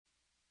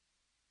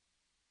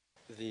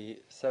The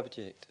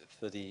subject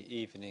for the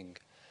evening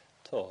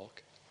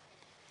talk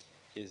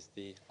is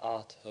the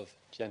art of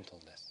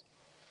gentleness.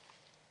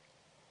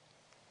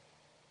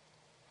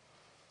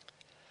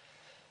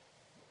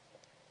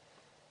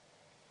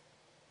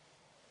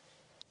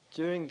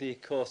 During the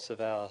course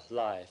of our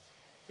life,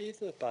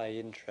 either by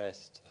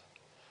interest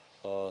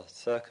or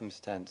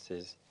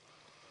circumstances,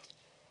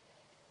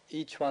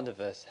 each one of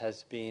us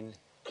has been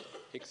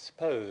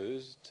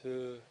exposed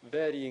to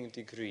varying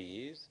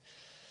degrees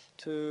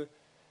to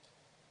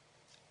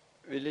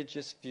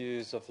religious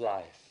views of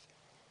life.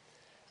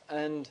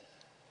 And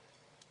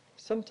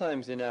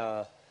sometimes in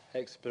our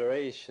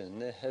exploration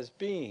there has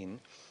been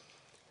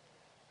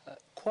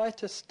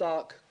quite a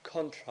stark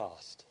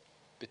contrast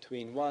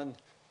between one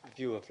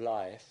view of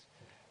life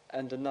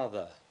and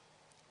another.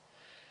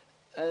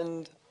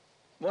 And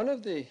one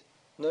of the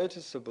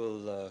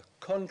noticeable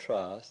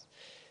contrasts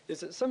is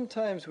that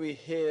sometimes we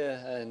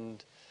hear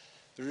and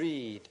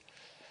read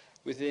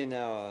within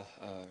our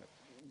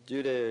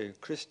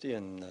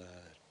Judeo-Christian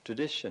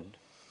tradition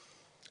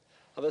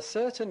of a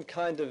certain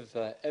kind of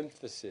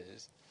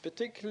emphasis,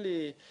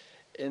 particularly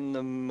in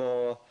the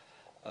more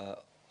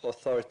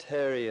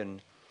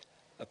authoritarian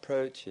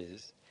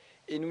approaches,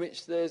 in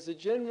which there's a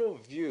general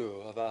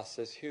view of us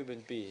as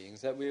human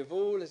beings that we have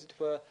all, as it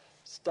were,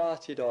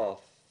 started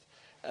off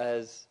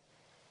as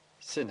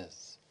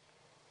sinners.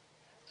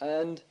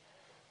 And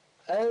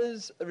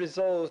as a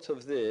result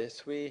of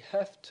this, we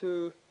have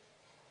to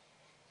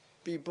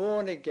be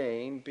born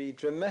again, be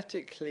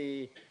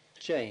dramatically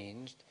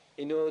changed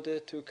in order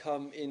to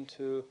come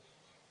into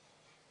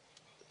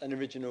an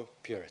original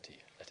purity,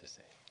 let us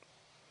say.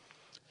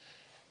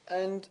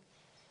 And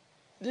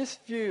this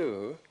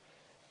view,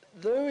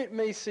 though it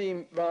may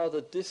seem rather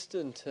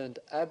distant and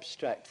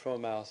abstract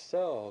from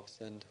ourselves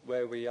and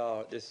where we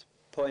are at this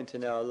point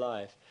in our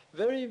life,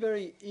 very,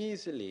 very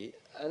easily,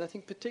 and I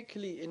think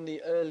particularly in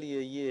the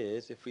earlier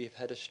years, if we've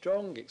had a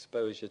strong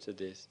exposure to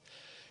this,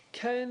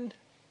 can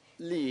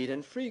lead,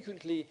 and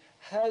frequently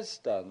has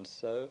done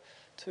so,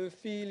 to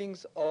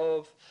feelings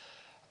of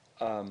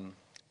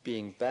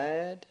being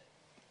bad,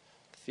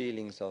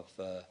 feelings of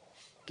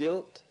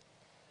guilt,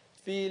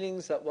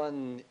 feelings that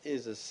one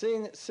is a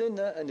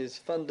sinner and is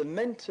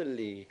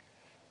fundamentally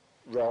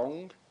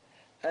wrong,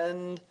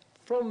 and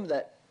from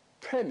that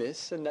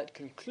premise and that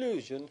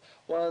conclusion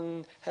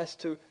one has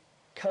to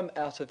come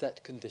out of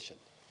that condition.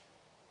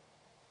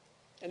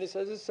 And it's,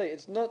 as I say,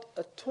 it's not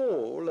at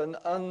all an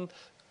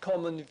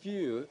uncommon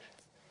view,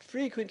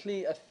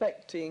 frequently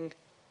affecting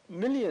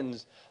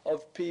millions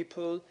of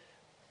people,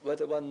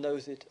 whether one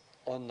knows it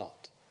or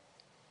not.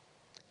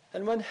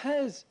 And one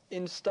has,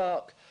 in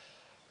stark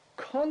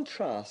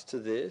contrast to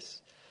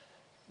this,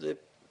 the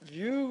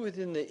view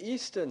within the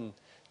Eastern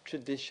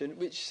tradition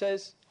which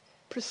says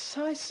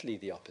precisely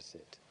the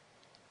opposite.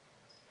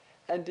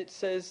 And it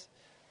says,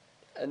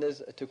 and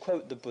as to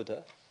quote the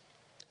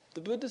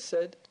Buddha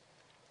said,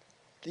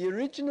 "The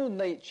original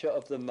nature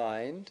of the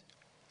mind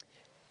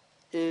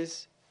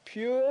is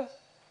pure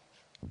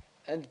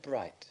and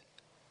bright,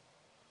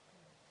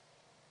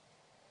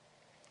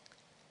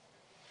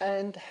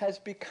 and has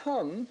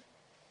become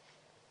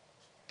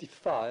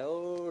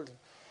defiled,"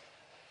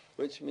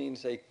 which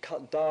means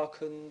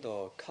darkened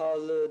or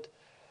coloured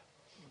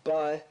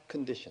by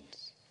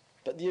conditions.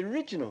 But the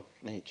original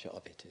nature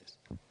of it is.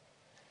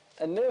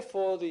 And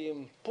therefore the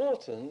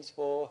importance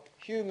for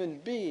human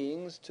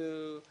beings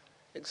to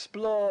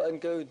explore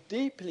and go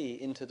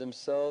deeply into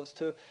themselves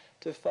to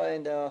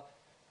find our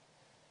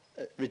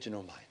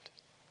original mind,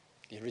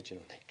 the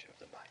original nature of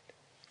the mind.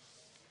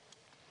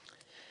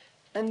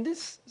 And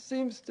this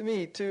seems to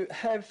me to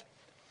have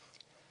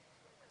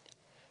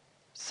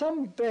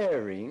some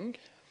bearing,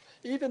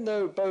 even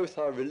though both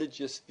are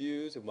religious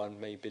views and one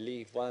may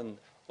believe one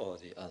or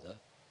the other,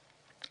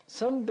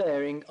 some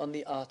bearing on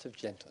the art of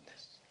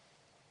gentleness.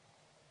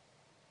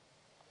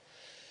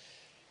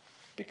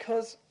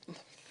 Because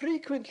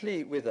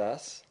frequently with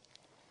us,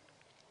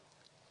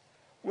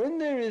 when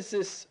there is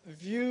this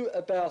view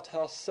about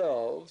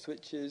ourselves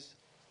which is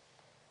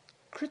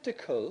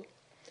critical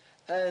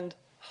and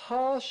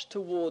harsh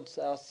towards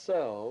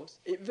ourselves,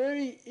 it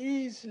very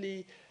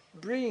easily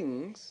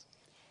brings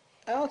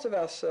out of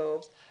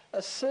ourselves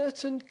a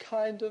certain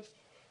kind of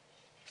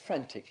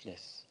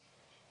franticness,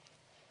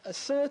 a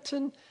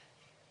certain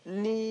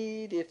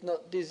need, if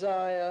not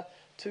desire,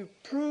 to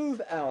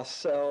prove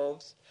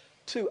ourselves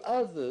to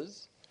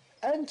others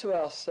and to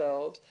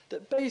ourselves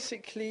that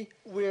basically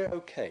we're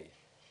okay,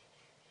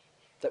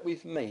 that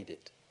we've made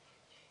it.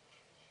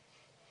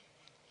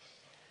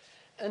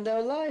 And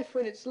our life,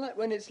 when it's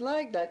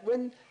like that,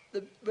 when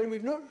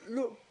we've not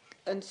looked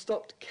and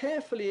stopped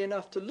carefully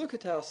enough to look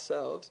at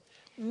ourselves,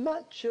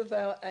 much of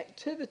our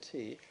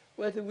activity,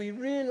 whether we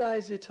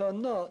realize it or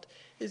not,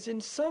 is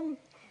in some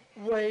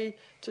way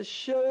to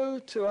show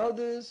to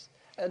others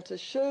and to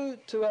show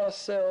to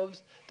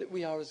ourselves that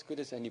we are as good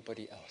as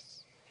anybody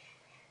else.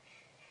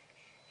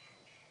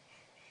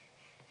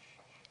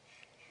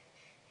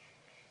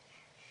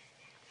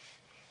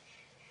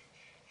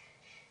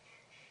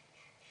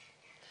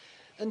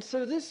 And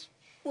so this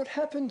what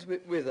happens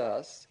with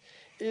us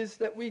is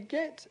that we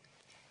get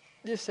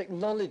this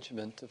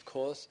acknowledgement, of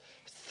course,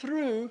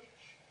 through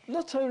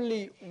not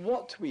only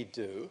what we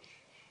do,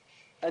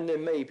 and there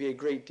may be a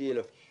great deal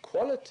of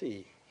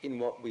quality in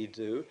what we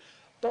do,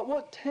 but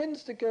what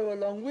tends to go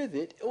along with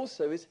it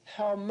also is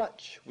how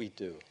much we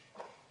do.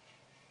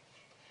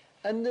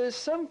 And there's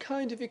some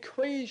kind of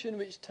equation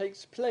which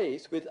takes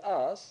place with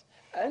us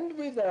and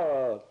with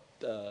our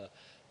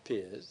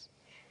peers,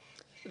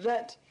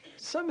 that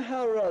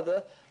somehow or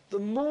other, the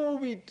more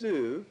we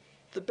do,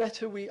 the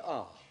better we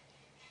are.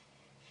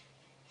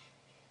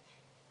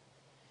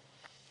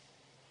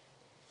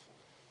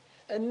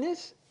 And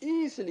this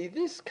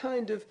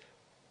kind of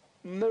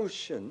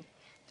motion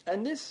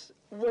and this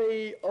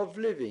way of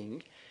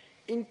living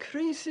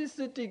increases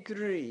the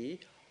degree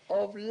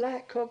of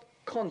lack of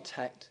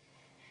contact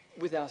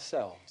with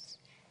ourselves,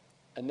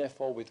 and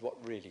therefore with what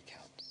really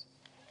counts.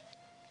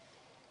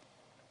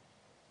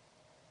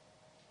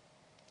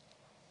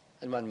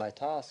 And one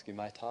might ask, you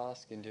might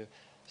ask, and you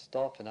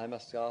stop, and I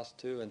must ask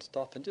too, and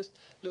stop, and just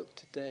look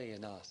today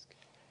and ask,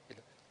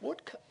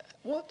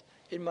 what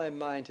in my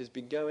mind has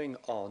been going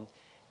on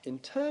in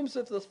terms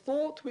of the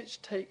thought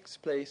which takes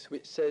place,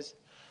 which says,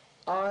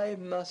 I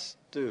must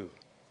do,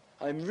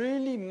 I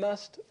really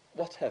must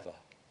whatever.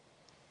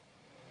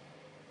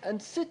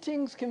 And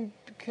sittings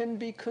can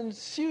be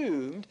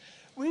consumed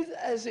with,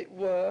 as it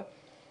were,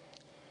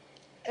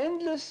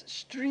 endless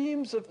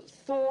streams of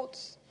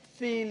thoughts,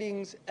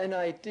 feelings and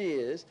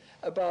ideas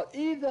about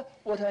either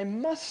what I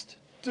must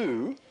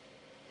do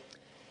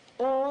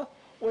or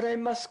what I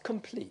must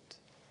complete.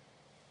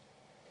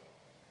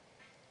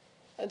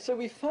 And so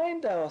we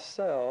find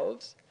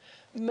ourselves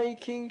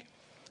making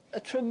a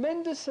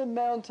tremendous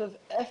amount of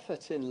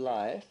effort in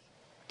life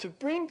to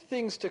bring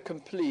things to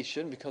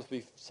completion because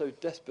we so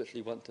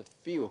desperately want to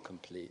feel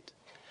complete,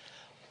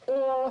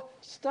 or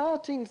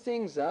starting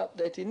things up,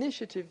 that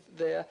initiative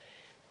there,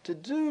 to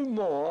do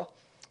more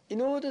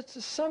in order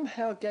to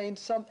somehow gain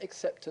some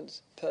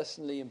acceptance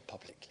personally and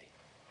publicly.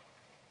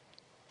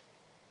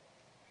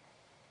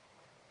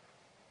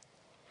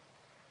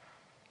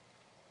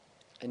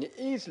 And it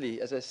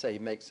easily, as I say,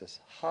 makes us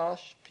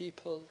harsh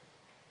people.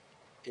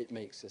 It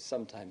makes us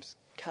sometimes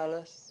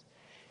callous.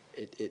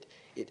 It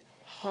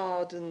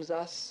hardens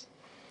us.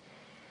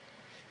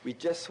 We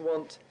just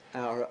want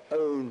our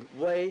own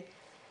way.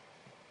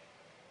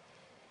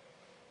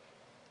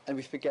 And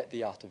we forget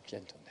the art of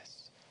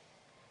gentleness.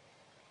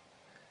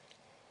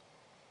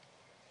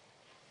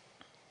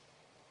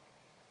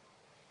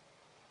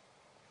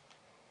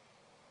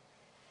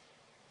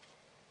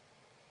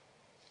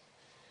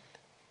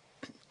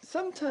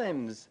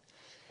 Sometimes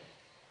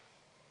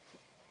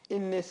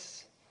in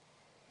this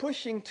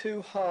pushing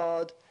too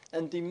hard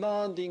and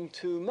demanding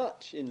too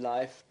much in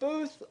life,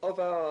 both of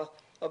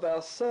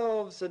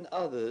ourselves and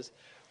others,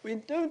 we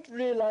don't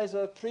realize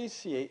or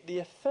appreciate the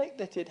effect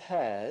that it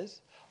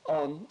has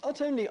on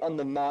not only on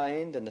the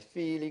mind and the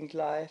feeling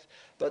life,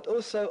 but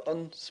also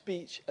on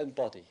speech and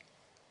body.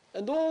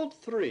 And all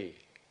three,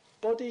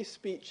 body,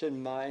 speech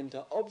and mind,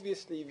 are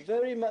obviously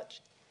very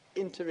much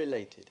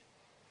interrelated.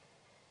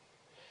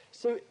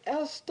 So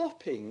our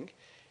stopping,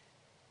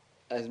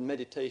 as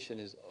meditation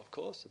is of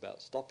course about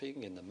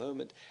stopping in the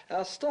moment,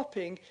 our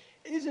stopping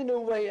is in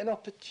a way an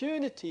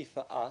opportunity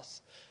for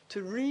us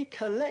to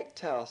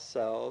recollect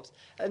ourselves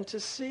and to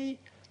see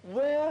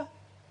where,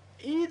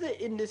 either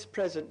in this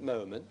present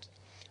moment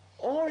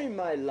or in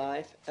my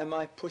life, am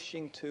I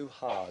pushing too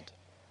hard.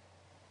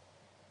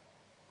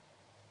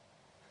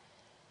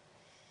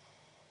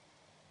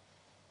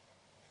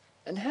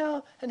 And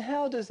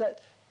how does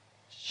that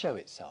show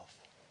itself?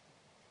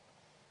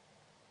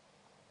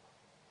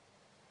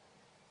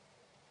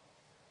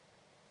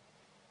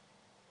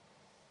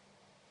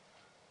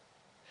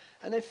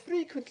 And I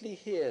frequently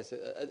hear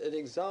an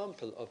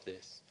example of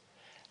this.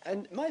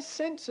 And my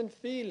sense and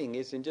feeling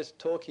is, in just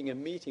talking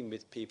and meeting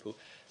with people,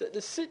 that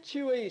the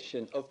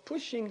situation of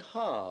pushing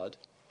hard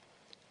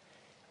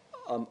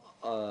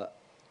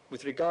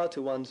with regard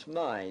to one's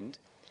mind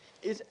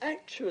is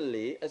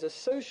actually, as a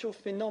social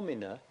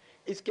phenomena,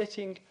 is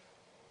getting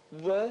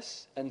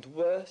worse and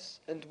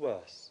worse and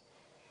worse.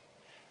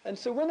 And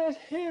so when I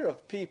hear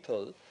of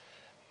people,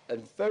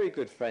 and very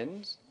good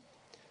friends,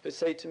 who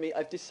say to me,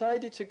 I've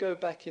decided to go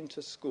back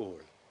into school.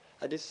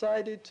 I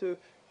decided to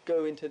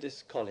go into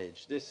this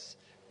college, this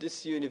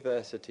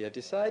university. I've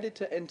decided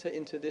to enter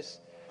into this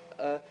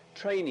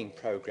training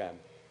program.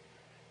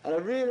 And I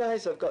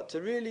realize I've got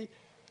to really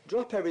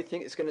drop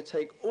everything. It's going to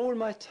take all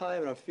my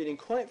time, and I'm feeling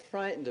quite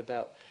frightened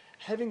about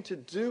having to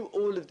do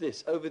all of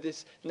this over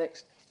this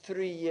next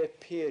 3-year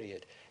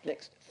period,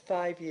 next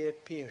 5-year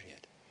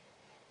period.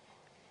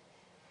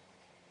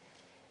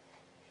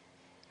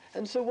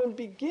 And so one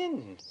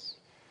begins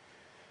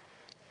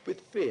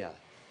with fear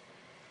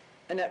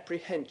and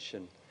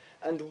apprehension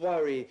and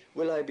worry.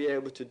 Will I be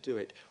able to do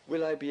it?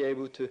 Will I be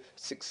able to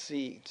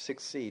succeed?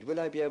 Will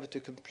I be able to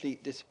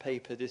complete this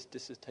paper, this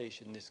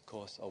dissertation, this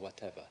course, or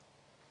whatever?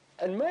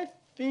 And my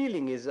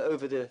feeling is,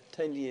 over the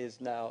 10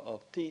 years now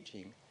of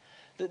teaching,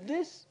 that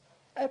this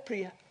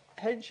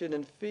apprehension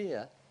and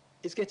fear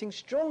is getting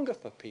stronger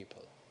for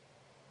people.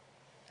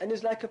 And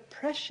is like a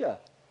pressure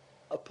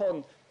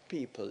upon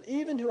people,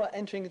 even who are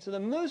entering into the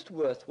most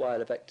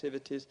worthwhile of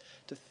activities,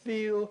 to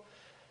feel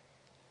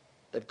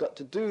they've got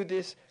to do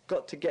this,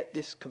 got to get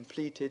this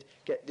completed,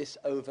 get this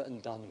over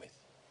and done with.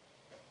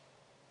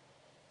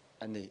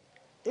 And the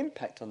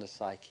impact on the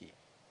psyche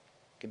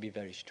can be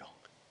very strong.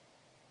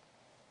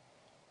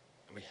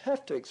 And we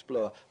have to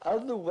explore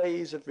other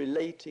ways of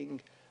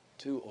relating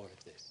to all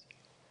of this.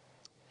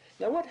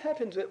 Now what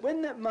happens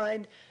when that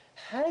mind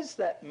has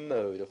that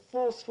mode of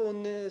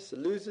forcefulness,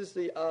 loses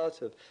the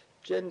art of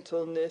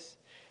gentleness,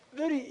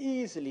 very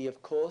easily,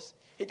 of course,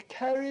 it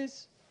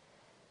carries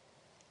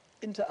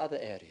into other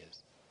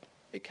areas.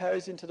 It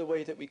carries into the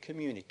way that we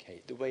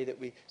communicate, the way that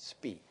we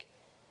speak.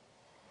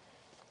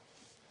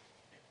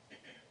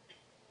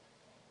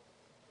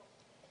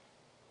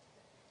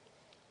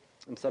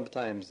 And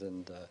sometimes,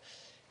 and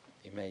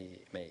it may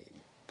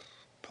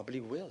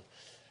probably will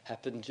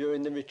happen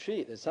during the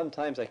retreat, that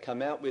sometimes I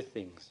come out with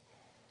things.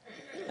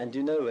 And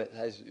you know,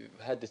 as you've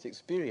had this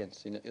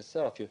experience in it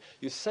yourself,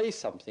 you say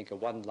something, a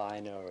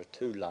one-liner or a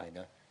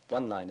two-liner.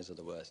 One-liners are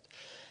the worst.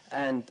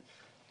 And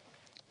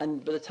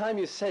by the time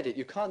you said it,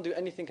 you can't do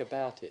anything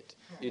about it.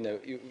 You know,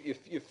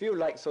 you feel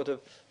like sort of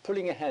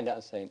pulling your hand out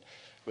and saying,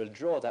 we'll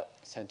draw that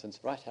sentence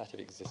right out of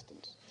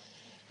existence.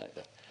 Like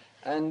that.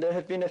 And there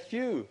have been a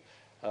few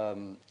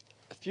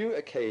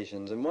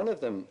occasions, and one of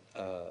them,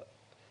 well,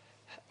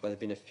 there have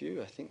been a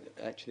few, I think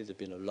actually there have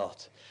been a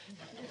lot.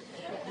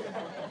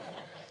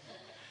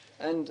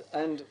 And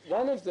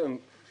one of them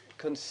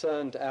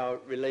concerned our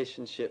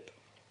relationship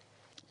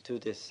to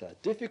this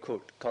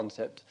difficult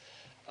concept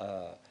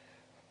of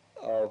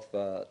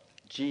God.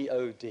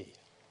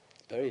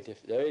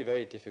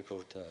 Very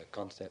difficult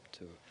concept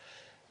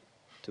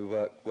to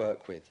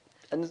work with.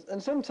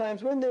 And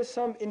sometimes when there's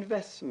some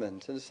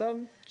investment and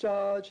some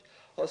charge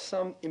or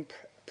some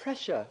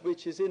pressure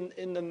which is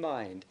in the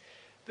mind,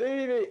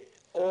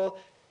 or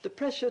the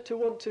pressure to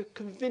want to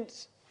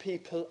convince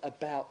people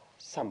about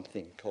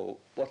something or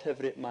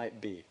whatever it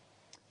might be,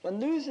 one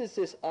loses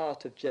this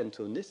art of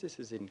gentleness. This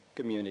is in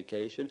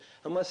communication,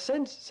 and one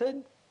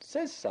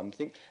says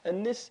something,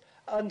 and this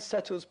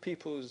unsettles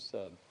people's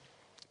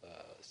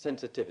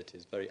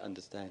sensitivities very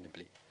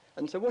understandably.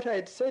 And so what I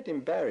had said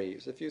in Barry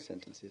was a few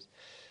sentences.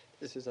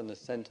 This is on the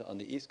centre on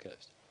the East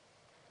Coast.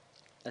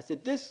 I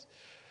said, this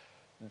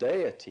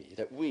deity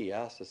that we,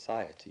 our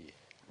society,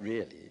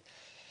 really,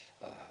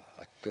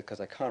 because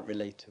I can't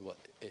relate to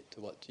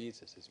what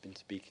Jesus has been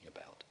speaking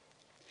about,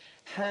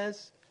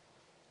 has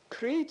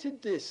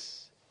created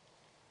this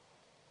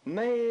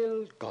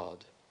male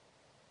God,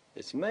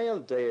 this male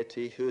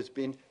deity who has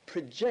been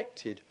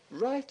projected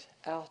right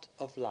out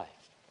of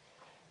life.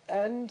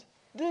 And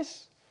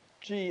this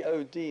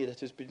God that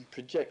has been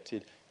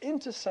projected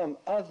into some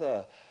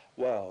other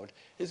world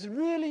is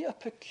really a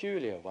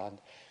peculiar one,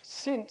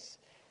 since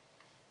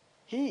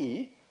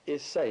he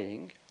is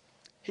saying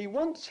he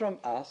wants from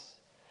us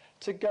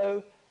to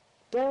go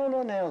down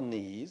on our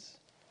knees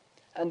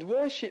and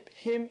worship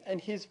him and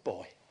his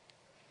boy.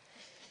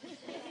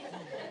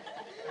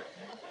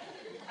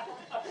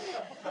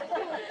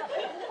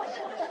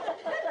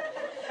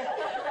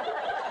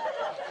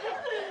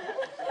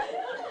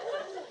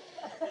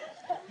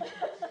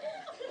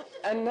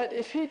 And that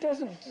if he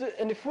doesn't,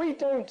 and if we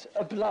don't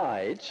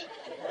oblige,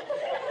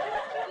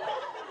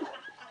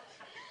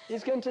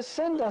 he's going to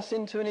send us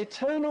into an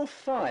eternal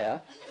fire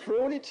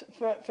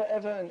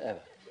forever and ever.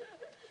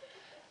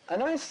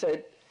 And I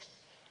said,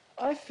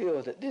 I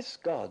feel that this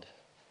God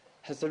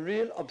has a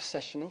real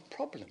obsessional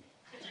problem.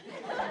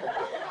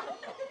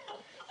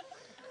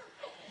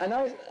 and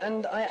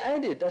I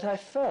added that I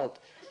felt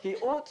he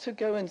ought to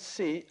go and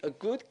see a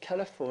good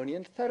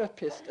Californian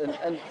therapist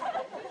and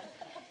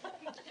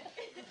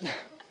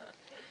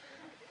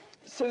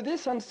so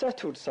this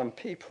unsettled some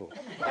people.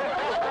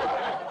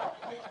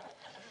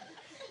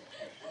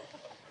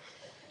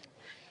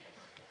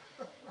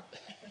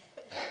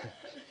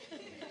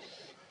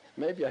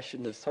 Maybe I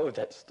shouldn't have told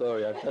that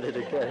story. I've done it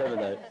again, haven't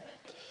I?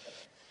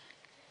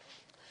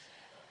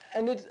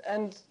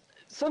 And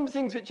some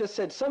things which are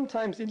said,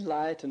 sometimes in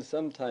light and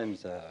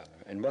sometimes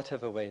in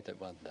whatever way that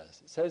one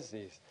does, says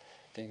these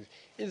things,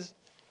 is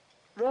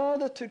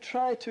rather to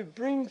try to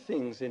bring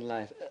things in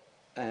life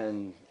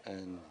and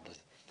the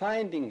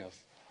finding of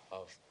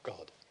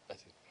God. I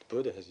think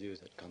Buddha has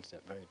used that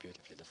concept very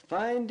beautifully. The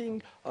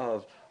finding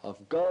of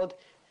God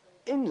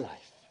in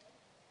life.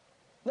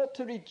 Not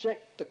to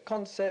reject the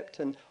concept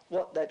and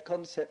what that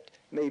concept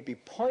may be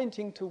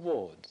pointing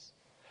towards,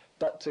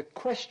 but to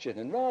question,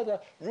 and rather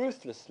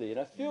ruthlessly.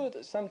 And I feel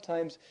that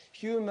sometimes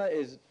humour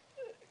is,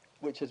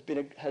 which has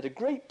had a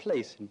great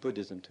place in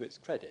Buddhism to its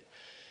credit,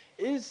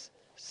 is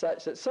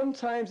such that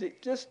sometimes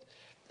it just,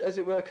 as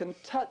it were, can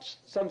touch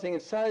something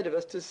inside of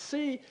us to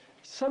see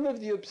some of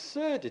the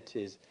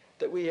absurdities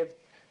that we have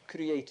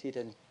created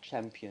and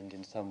championed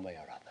in some way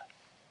or other.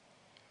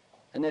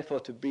 And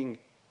therefore to bring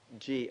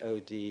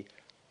God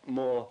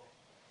more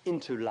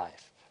into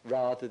life,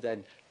 rather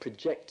than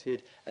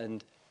projected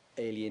and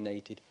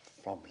alienated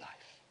from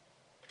life.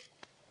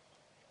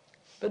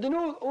 But in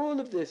all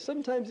of this,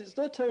 sometimes it's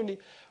not only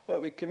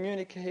what we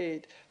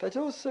communicate, but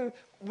also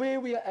where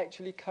we are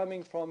actually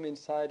coming from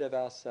inside of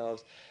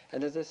ourselves.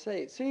 And as I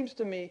say, it seems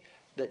to me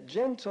that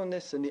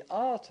gentleness and the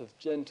art of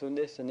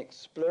gentleness and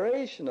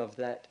exploration of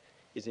that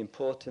is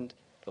important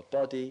for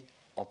body,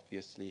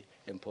 obviously,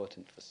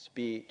 important for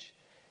speech,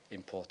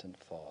 important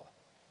for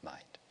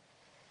mind.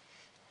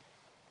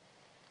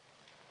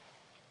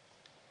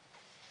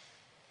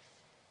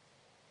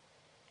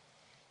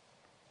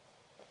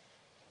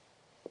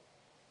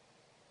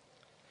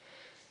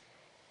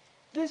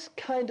 This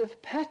kind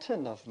of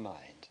pattern of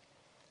mind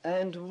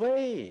and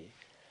way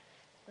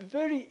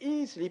very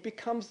easily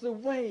becomes the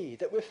way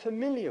that we're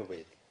familiar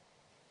with.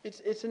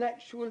 It's an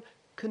actual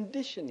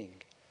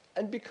conditioning.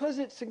 And because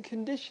it's a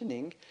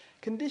conditioning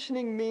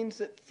means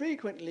that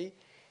frequently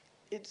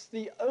it's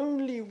the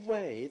only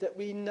way that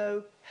we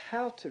know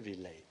how to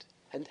relate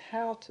and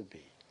how to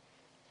be.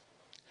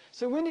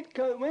 So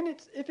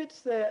if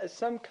it's there as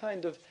some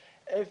kind of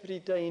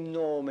everyday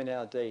norm in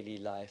our daily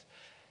life,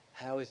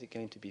 how is it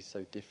going to be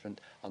so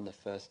different on the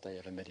first day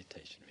of a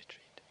meditation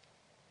retreat?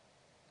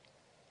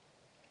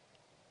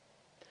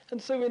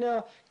 And so we're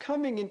now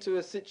coming into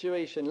a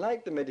situation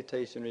like the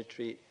meditation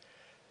retreat.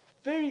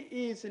 Very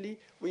easily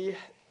we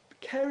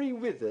carry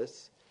with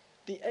us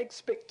the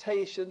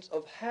expectations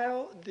of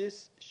how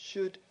this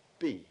should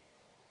be.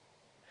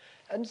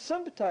 And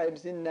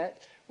sometimes in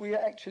that we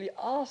are actually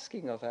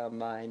asking of our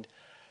mind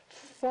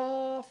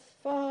far,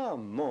 far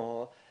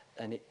more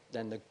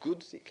than the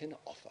goods it can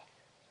offer.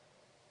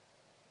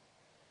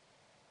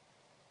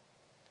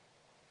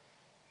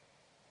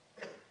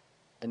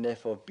 And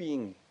therefore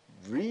being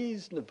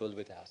reasonable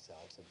with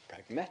ourselves and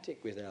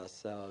pragmatic with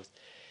ourselves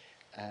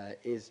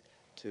is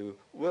to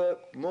work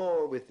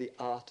more with the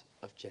art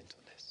of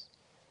gentleness.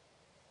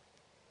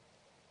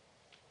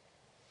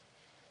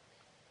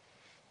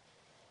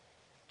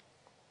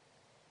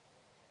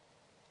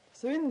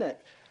 So in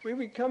that,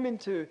 we come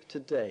into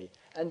today,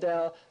 and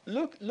our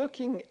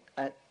looking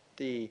at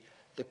the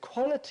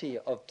quality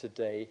of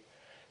today,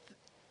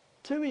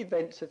 two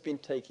events have been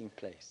taking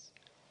place.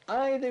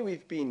 Either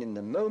we've been in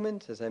the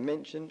moment, as I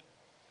mentioned,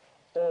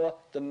 or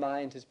the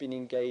mind has been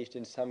engaged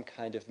in some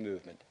kind of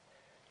movement.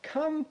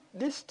 Come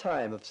this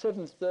time of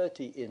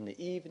 7:30 in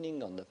the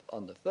evening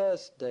on the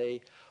first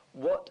day,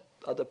 what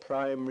are the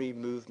primary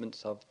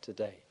movements of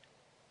today?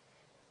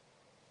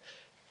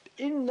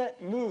 In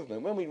that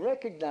movement, when we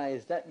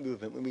recognize that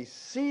movement, when we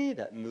see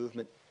that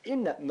movement,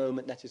 in that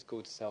moment, that is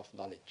called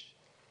self-knowledge.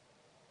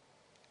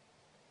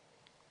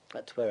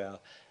 That's where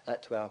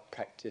our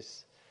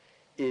practice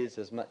is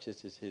as much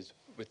as it is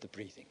with the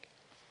breathing.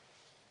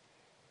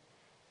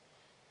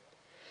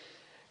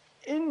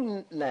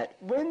 In that,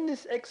 when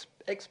this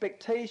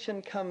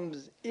expectation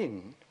comes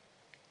in,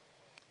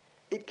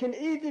 it can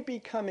either be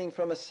coming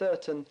from a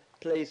certain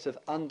place of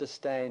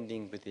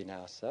understanding within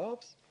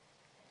ourselves.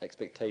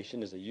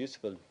 Expectation is a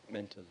useful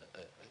mental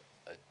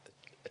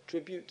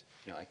attribute.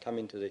 I come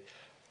into the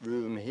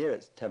room here,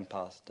 it's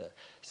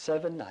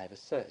 7:10. I have a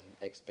certain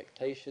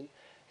expectation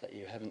that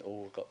you haven't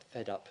all got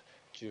fed up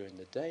during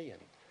the day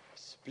and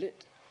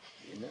split,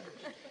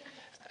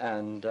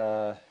 and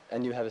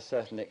you have a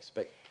certain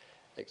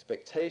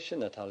expectation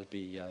that I'll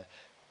be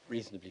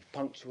reasonably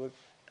punctual,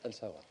 and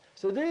so on.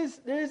 So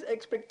there's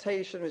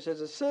expectation, which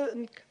has a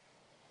certain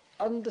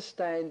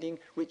understanding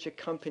which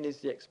accompanies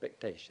the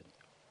expectation.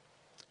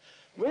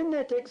 When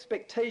that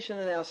expectation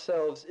in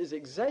ourselves is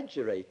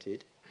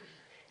exaggerated,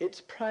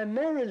 it's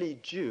primarily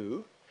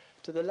due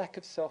to the lack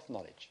of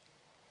self-knowledge.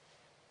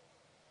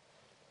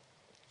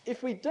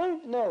 If we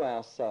don't know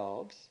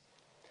ourselves,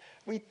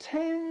 we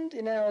tend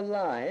in our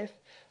life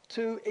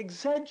to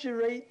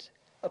exaggerate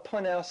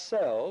upon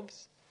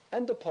ourselves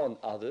and upon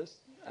others,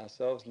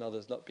 ourselves and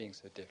others not being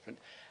so different,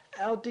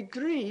 our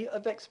degree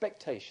of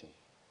expectation.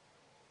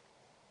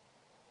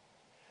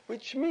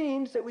 Which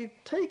means that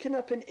we've taken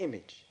up an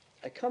image.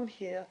 I come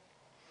here,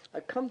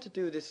 I've come to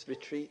do this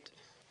retreat,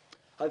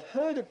 I've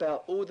heard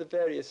about all the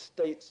various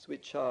states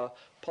which are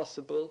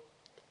possible,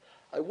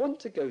 I want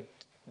to go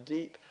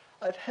deep,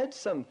 I've had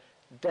some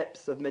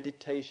depth of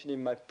meditation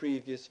in my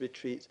previous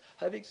retreats,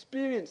 I've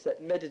experienced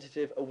that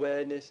meditative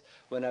awareness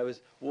when I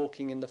was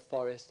walking in the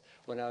forest,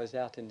 when I was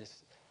out in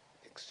this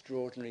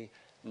extraordinary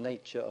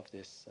nature of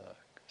this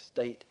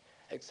state,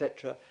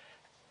 etc.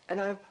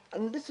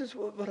 And this is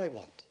what I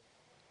want.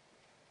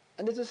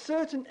 And there's a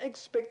certain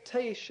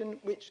expectation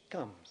which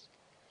comes.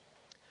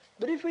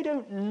 But if we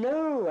don't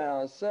know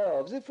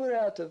ourselves, if we're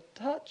out of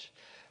touch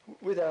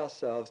with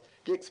ourselves,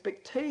 the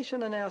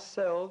expectation on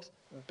ourselves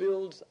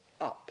builds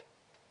up.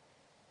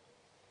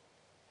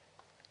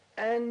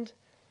 And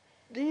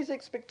these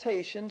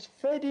expectations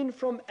fed in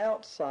from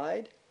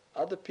outside,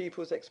 other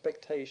people's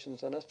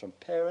expectations on us, from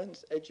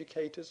parents,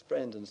 educators,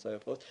 friends, and so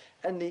forth,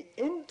 and the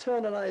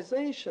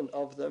internalization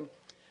of them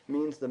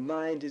means the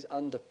mind is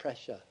under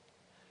pressure,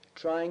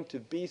 trying to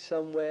be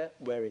somewhere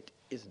where it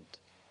isn't.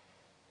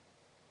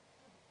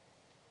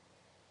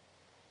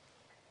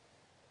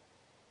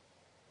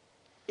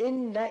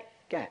 In that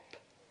gap,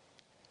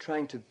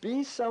 trying to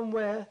be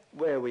somewhere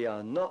where we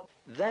are not,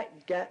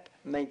 that gap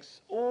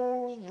makes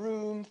all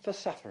room for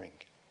suffering.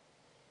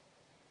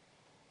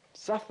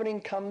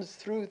 Suffering comes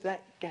through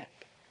that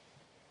gap,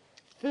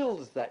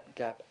 fills that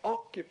gap,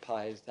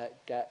 occupies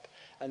that gap,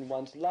 and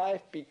one's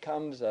life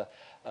becomes a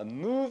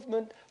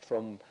movement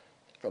from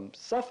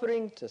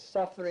suffering to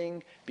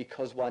suffering,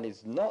 because one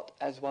is not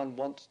as one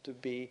wants to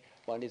be,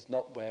 one is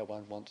not where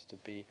one wants to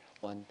be,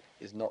 one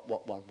is not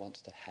what one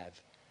wants to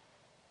have.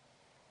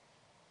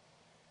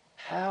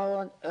 How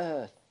on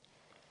earth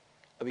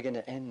are we going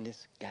to end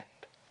this gap?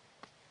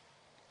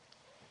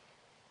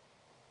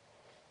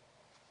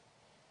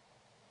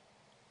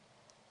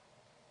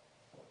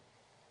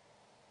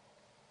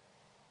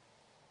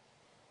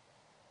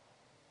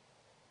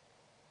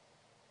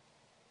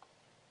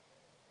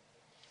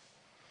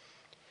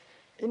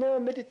 In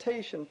our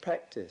meditation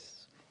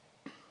practice,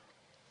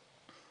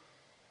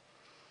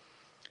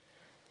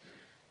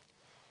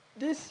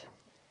 this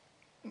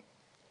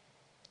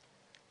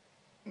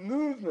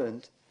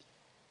movement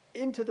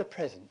into the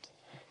present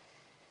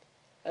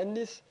and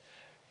this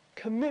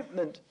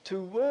commitment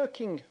to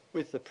working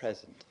with the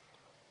present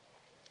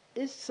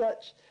is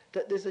such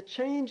that there's a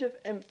change of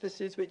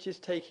emphasis which is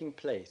taking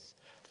place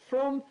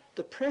from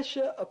the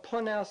pressure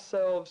upon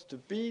ourselves to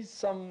be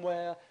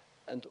somewhere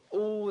and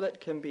all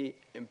that can be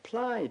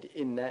implied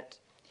in that,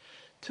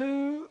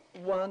 to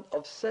one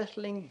of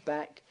settling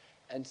back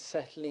and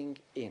settling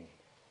in.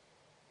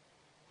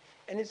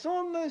 And it's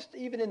almost,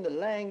 even in the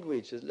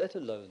language, let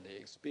alone the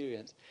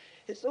experience,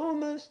 it's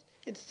almost,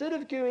 instead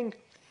of going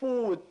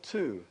forward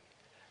to,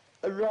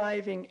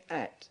 arriving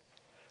at,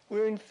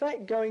 we're in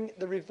fact going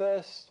the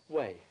reverse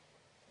way.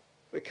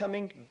 We're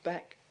coming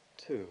back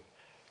to.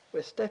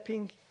 We're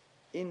stepping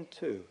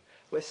into.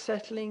 We're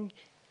settling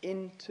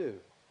into.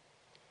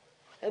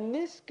 And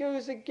this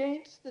goes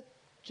against the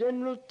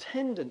general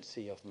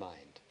tendency of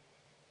mind.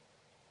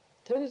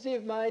 Tendency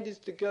of mind is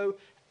to go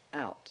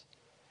out.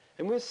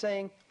 And we're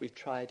saying, we've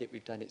tried it,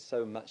 we've done it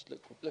so much,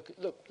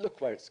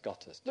 look where it's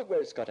got us. Look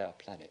where it's got our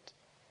planet.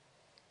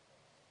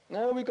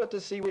 Now we've got to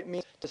see what it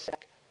means to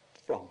sack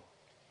from.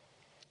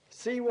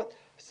 See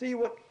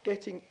what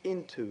getting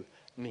into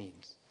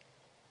means.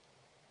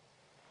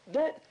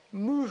 That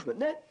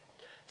movement,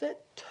 that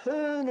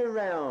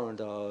turnaround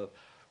of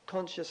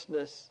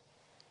consciousness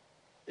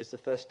is the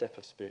first step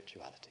of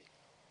spirituality.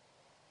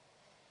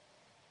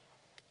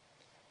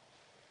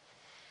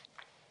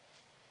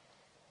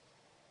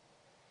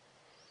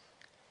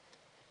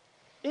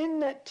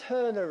 In that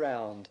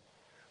turnaround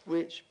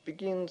which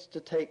begins to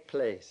take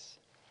place,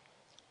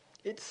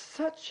 it's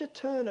such a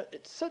turnaround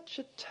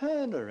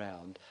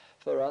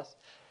for us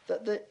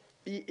that the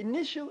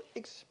initial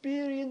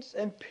experience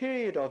and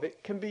period of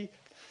it can be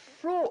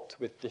fraught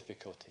with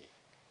difficulty.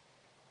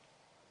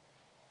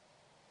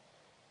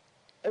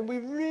 And we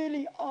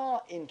really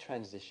are in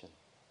transition.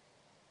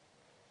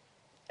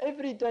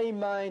 Everyday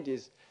mind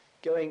is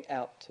going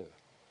out to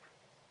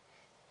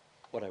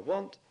what I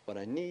want, what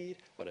I need,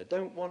 what I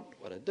don't want,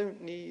 what I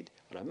don't need,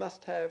 what I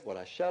must have, what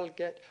I shall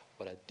get,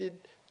 what I did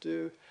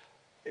do.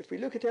 If we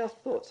look at our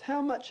thoughts,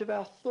 how much of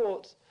our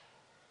thoughts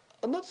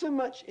are not so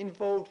much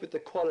involved with the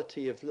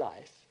quality of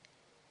life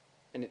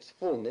and its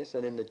fullness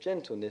and in the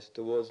gentleness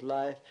towards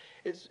life,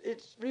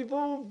 it's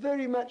revolved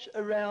very much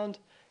around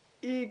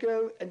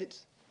ego and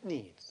its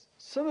needs.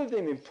 Some of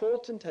them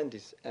important and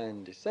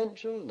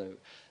essential,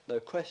 no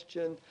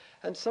question,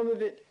 and some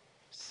of it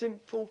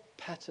simple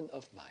pattern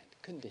of mind,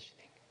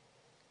 conditioning.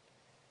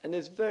 And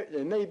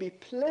there may be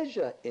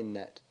pleasure in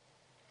that,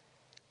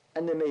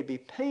 and there may be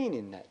pain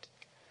in that,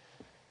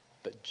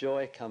 but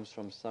joy comes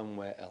from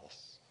somewhere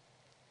else.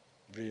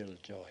 Real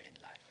joy in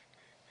life.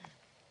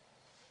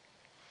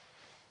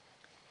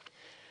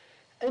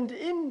 And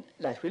in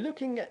life, we're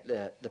looking at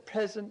the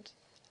present,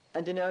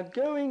 and in our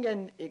going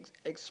and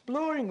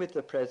exploring with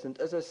the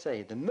present, as I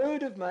say, the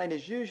mode of mind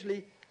is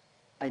usually,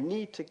 I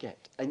need to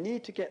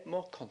get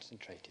more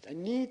concentrated, I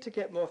need to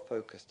get more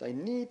focused, I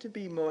need to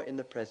be more in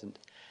the present.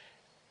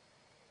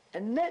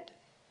 And that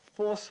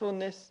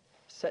forcefulness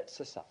sets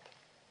us up.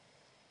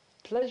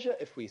 Pleasure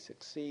if we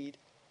succeed,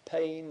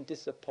 pain,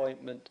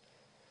 disappointment,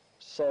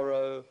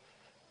 sorrow,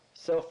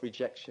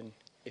 self-rejection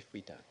if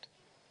we don't.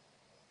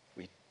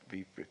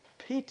 We've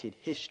repeated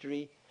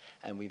history,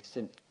 and we've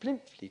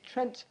simply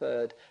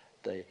transferred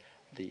the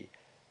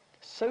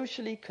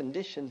socially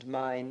conditioned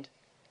mind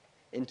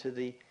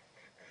into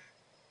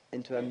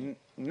a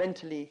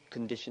mentally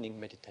conditioning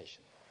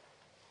meditation.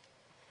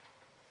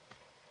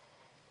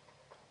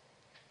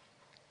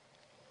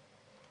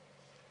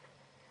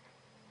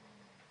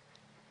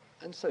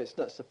 And so it's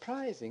not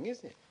surprising,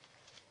 is it,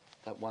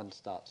 that one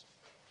starts,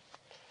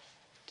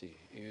 to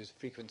use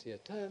frequency a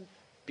term,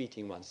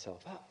 beating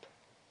oneself up,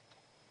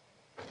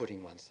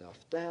 putting oneself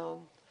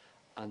down,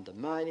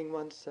 undermining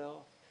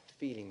oneself,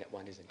 feeling that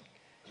one isn't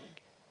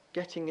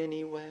getting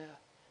anywhere,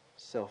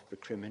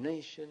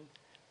 self-recrimination,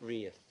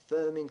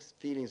 reaffirming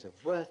feelings of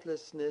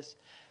worthlessness,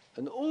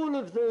 and all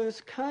of those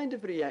kind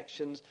of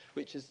reactions,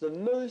 which is the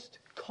most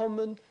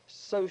common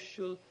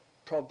social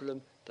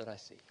problem that I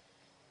see.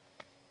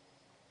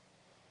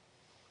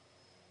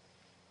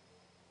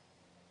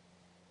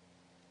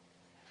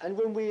 And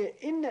when we're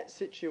in that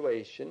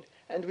situation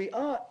and we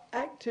are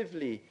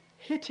actively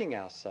hitting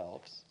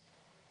ourselves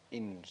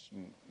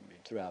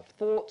through our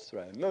thoughts, through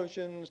our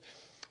emotions,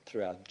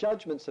 through our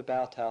judgments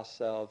about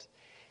ourselves,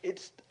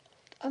 it's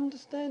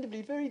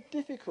understandably very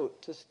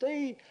difficult to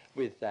stay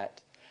with that.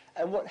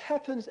 And what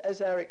happens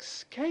as our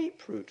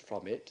escape route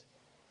from it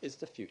is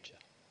the future.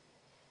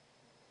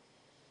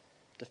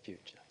 The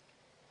future.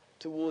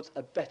 Towards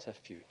a better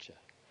future,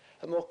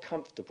 a more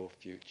comfortable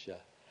future,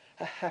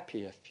 a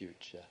happier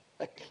future,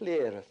 a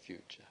clearer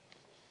future.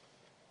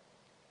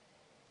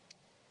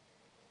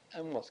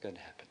 And what's going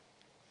to happen?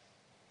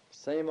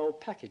 Same old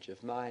package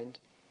of mind,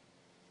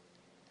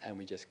 and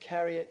we just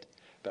carry it,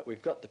 but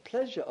we've got the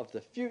pleasure of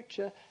the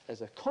future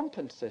as a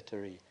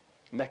compensatory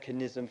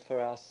mechanism for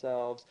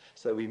ourselves,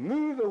 so we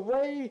move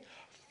away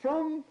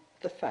from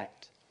the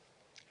fact.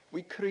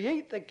 We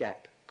create the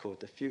gap called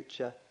the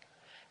future,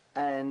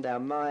 and our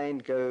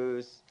mind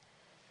goes,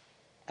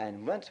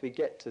 and once we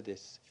get to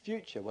this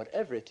future,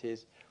 whatever it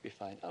is, we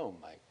find, oh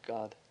my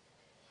God,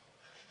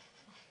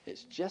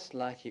 it's just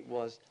like it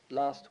was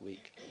last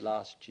week,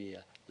 last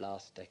year,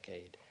 last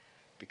decade,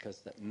 because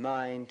that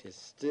mind is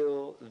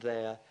still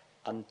there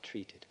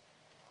untreated.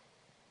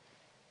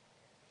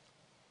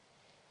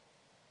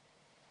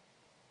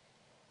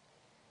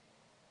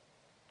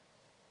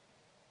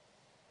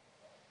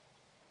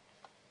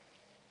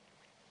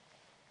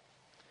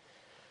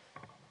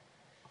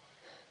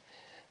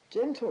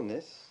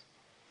 Gentleness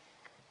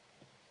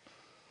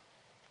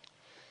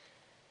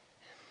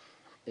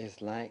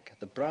is like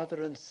the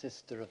brother and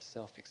sister of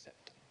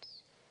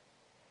self-acceptance.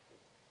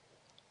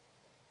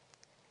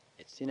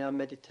 It's in our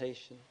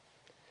meditation,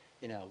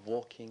 in our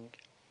walking,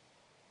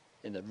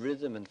 in the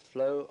rhythm and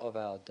flow of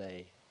our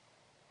day,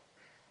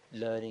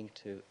 learning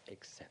to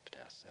accept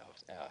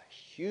ourselves, our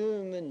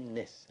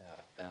humanness,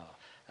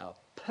 our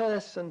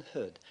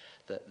personhood,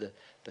 the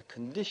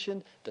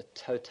condition, the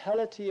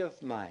totality of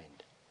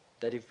mind,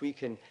 that if we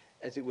can,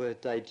 as it were,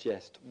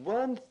 digest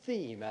one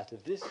theme out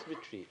of this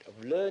retreat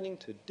of learning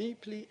to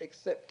deeply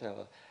accept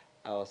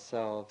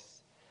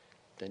ourselves,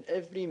 then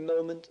every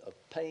moment of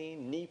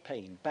pain, knee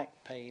pain, back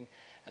pain,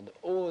 and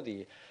all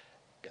the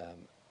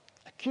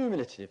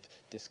accumulative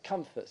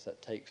discomforts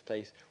that takes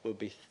place will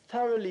be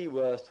thoroughly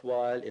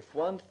worthwhile if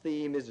one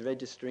theme is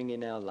registering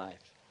in our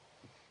life.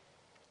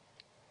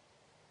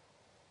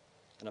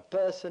 And a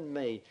person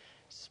may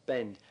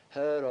spend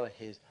her or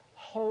his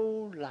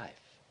whole life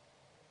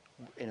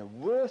in a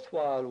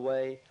worthwhile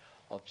way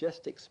of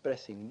just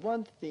expressing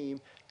one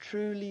theme,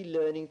 truly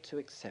learning to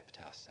accept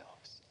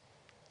ourselves.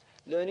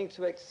 Learning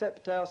to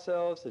accept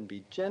ourselves and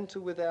be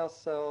gentle with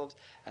ourselves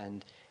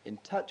and in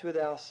touch with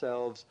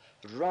ourselves,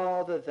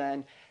 rather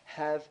than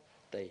have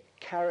the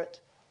carrot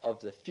of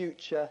the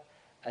future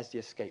as the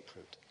escape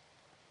route.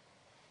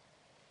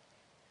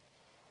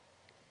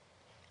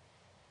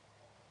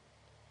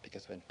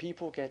 Because when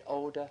people get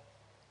older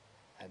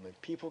and when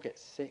people get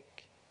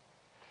sick,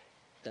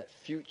 that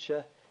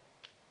future,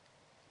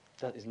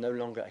 that is no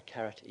longer a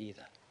carrot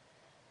either.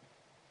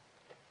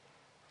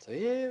 So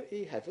here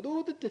we have, with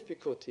all the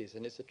difficulties,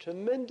 and it's a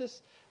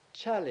tremendous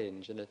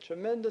challenge and a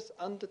tremendous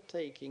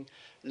undertaking,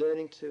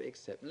 learning to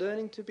accept,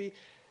 learning to be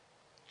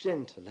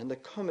gentle and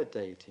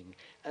accommodating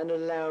and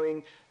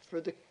allowing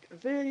for the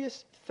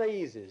various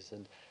phases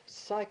and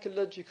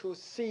psychological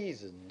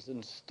seasons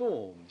and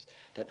storms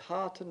that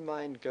heart and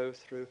mind go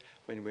through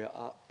when we're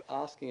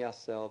asking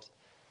ourselves,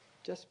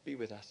 just be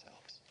with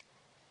ourselves.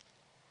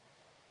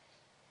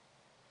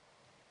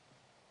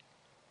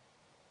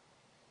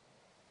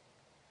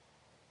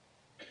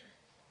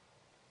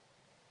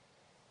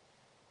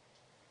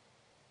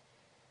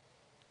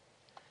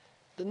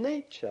 The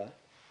nature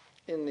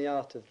in the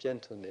art of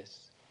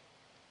gentleness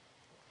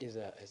is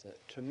a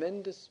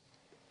tremendous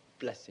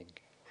blessing.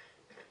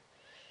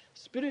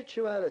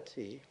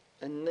 Spirituality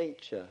and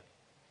nature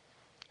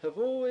have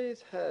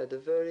always had a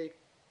very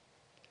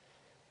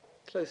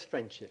close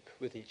friendship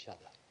with each other.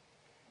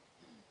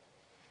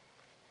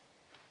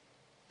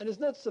 And it's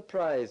not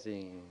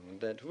surprising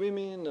that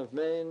women of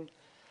men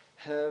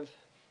have,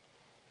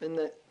 in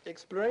the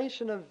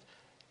exploration of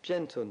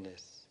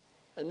gentleness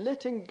and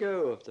letting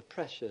go of the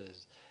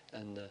pressures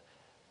and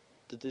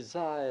the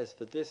desires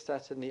for this,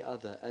 that and the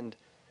other, and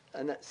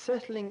that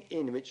settling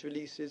in which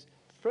releases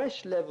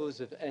fresh levels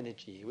of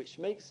energy, which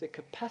makes the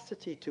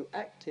capacity to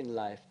act in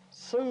life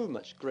so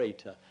much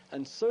greater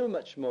and so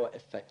much more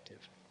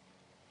effective.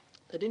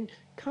 That in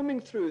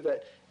coming through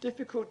that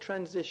difficult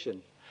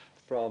transition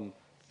from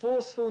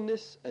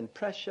forcefulness and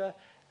pressure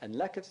and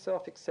lack of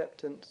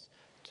self-acceptance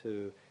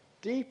to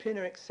deep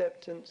inner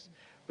acceptance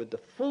with the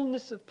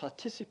fullness of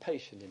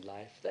participation in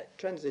life, that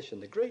transition,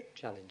 the great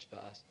challenge for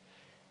us,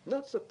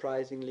 not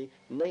surprisingly,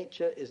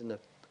 nature is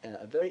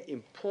a very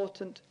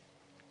important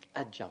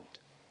adjunct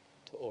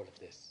to all of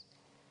this.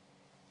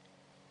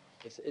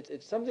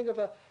 It's something of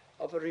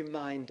a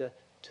reminder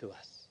to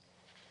us.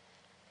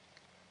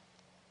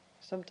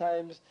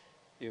 Sometimes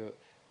you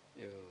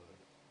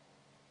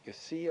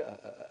see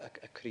a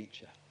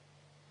creature.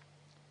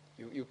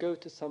 You go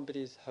to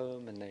somebody's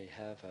home and they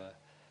have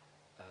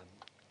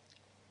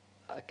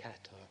a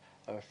cat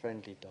or a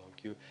friendly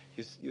dog.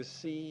 You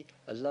see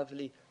a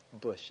lovely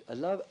bush, a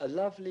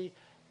lovely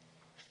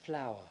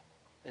flower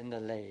in the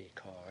lake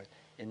or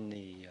in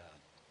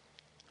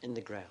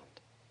the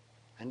ground,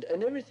 and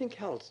everything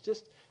else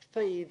just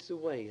fades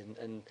away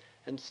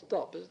and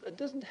stops. It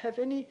doesn't have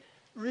any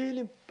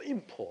real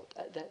import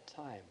at that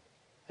time,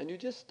 and you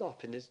just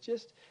stop, and it's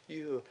just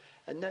you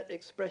and that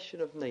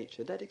expression of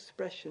nature, that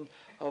expression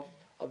of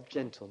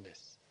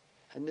gentleness,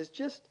 and there's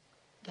just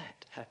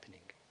that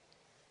happening.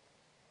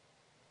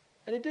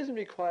 And it doesn't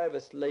require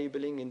us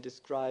labeling and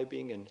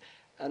describing and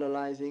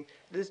analyzing.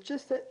 There's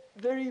just that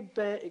very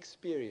bare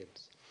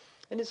experience.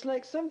 And it's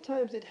like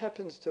sometimes it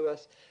happens to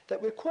us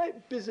that we're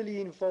quite busily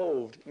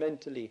involved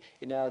mentally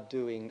in our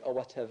doing or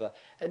whatever,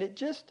 and it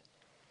just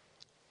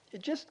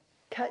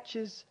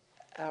catches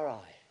our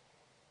eye,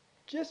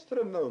 just for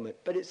a moment,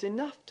 but it's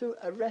enough to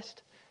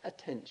arrest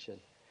attention.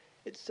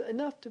 It's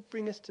enough to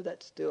bring us to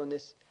that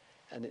stillness,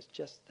 and it's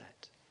just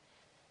that.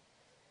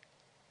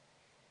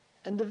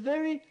 And the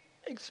very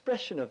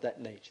expression of that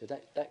nature,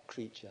 that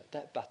creature,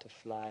 that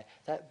butterfly,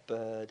 that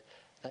bird,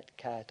 that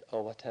cat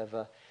or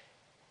whatever,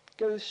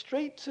 goes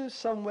straight to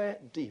somewhere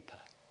deeper.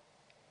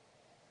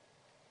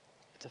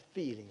 It's a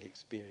feeling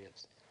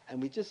experience.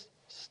 And we just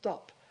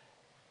stop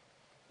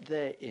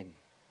therein.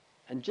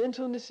 And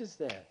gentleness is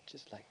there,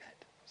 just like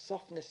that.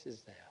 Softness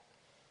is there.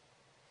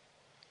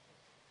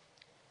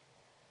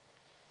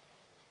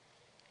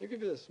 I'll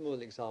give you a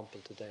small example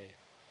today.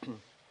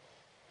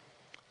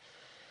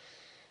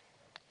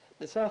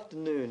 This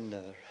afternoon,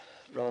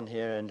 Ron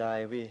here and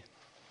I, we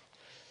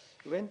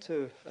went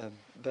to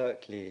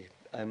Berkeley.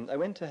 I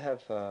went to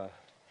have a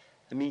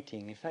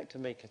meeting, in fact, to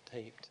make a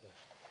taped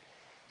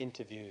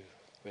interview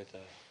with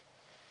a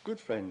good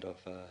friend of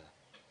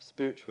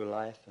spiritual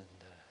life and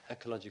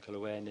ecological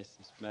awareness,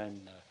 this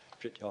man,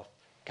 Fritjof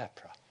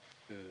Capra,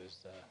 whose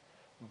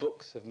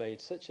books have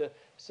made such a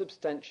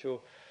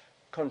substantial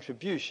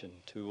contribution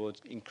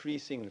towards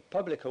increasing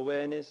public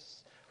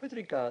awareness with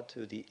regard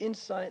to the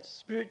insights,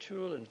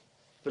 spiritual and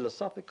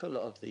philosophical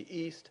of the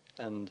East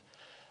and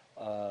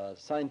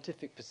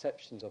scientific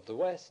perceptions of the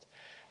West,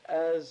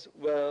 as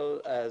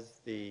well as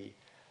the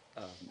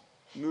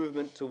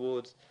movement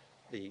towards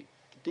the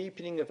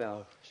deepening of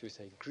our, shall we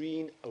say,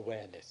 green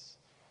awareness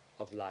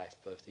of life,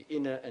 both the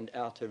inner and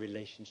outer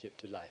relationship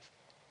to life.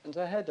 And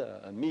so I had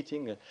a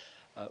meeting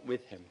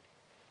with him.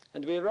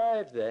 And we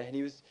arrived there, and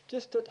he was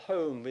just at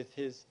home with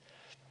his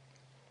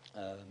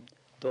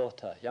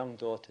daughter, young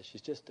daughter.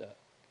 She's just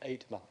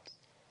 8 months.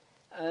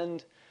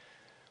 And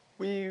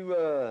we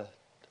were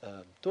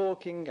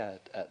talking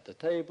at the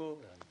table,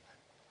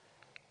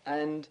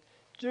 and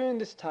during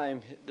this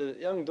time, the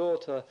young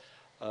daughter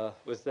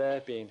was there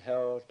being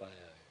held by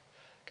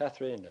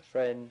Catherine, a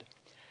friend,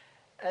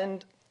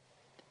 and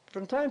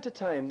from time to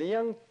time, the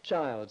young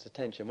child's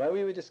attention, while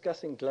we were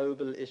discussing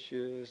global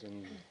issues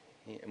and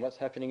what's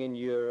happening in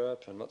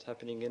Europe and what's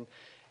happening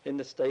in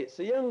the States,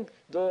 the young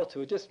daughter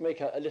would just make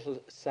a little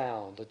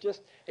sound or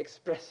just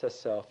express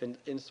herself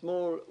in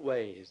small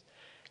ways.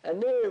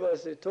 And there he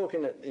was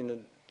talking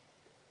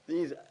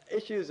these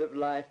issues of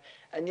life,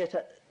 and yet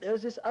there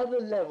was this other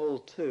level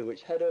too,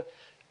 which had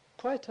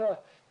quite a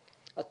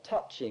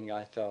touching,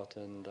 I felt,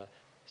 and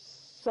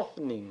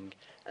softening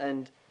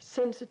and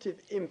sensitive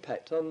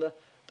impact on the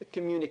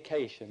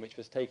communication which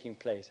was taking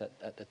place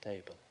at the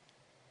table.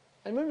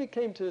 And when we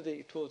came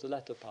towards the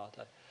latter part,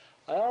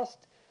 I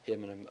asked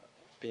him, and I'm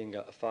being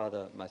a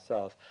father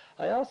myself,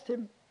 I asked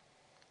him,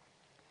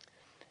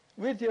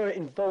 with your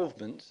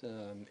involvement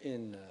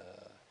in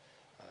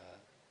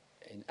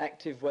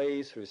active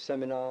ways through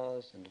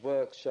seminars and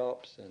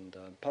workshops and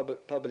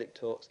public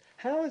talks,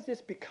 how is this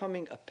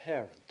becoming a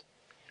parent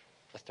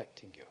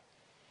affecting you?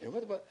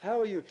 How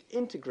are you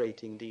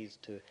integrating these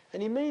two?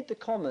 And he made the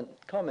comment,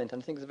 and I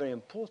think it's a very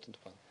important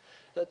one,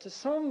 that to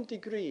some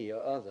degree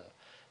or other,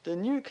 the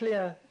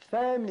nuclear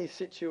family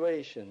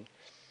situation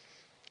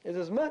is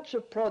as much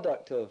a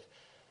product of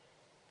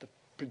the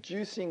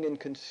producing and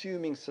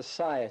consuming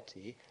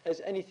society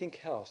as anything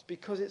else,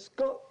 because it's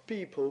got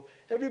people,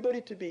 everybody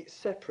to be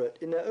separate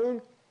in their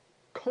own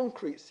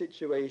concrete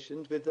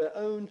situations with their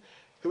own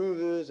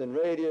Hoovers and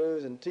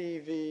radios and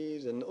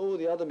TVs and all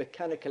the other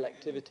mechanical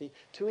activity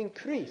to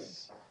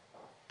increase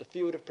the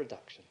field of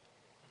production.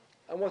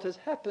 And what has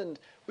happened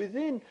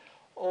within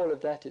all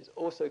of that, it's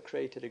also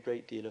created a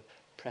great deal of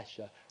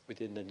pressure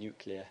within the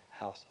nuclear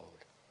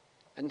household.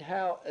 And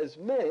how, as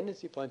men,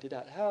 as you pointed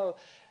out, how,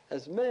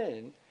 as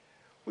men,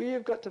 we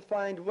have got to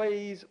find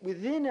ways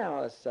within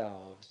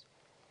ourselves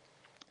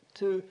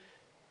to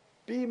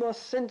be more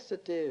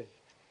sensitive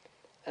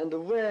and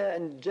aware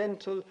and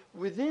gentle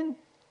within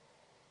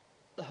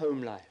the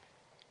home life,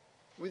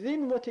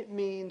 within what it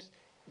means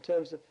in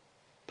terms of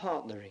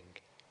partnering,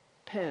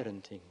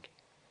 parenting.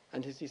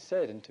 And as he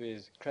said, and to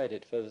his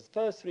credit, for the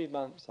first 3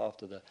 months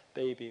after the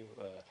baby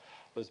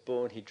was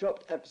born, he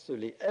dropped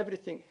absolutely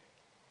everything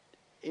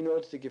in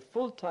order to give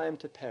full time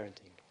to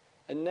parenting.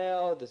 And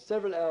now the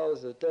several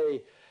hours a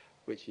day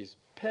which he's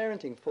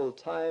parenting full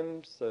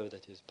time so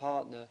that his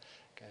partner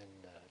can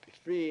be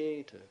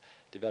free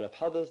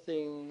develop other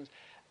things,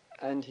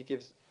 and he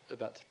gives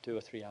about 2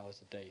 or 3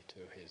 hours a day to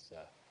his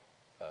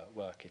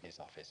work in his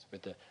office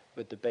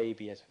with the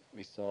baby, as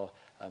we saw,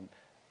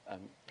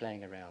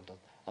 playing around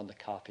on the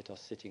carpet or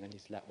sitting on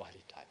his lap while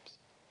he types.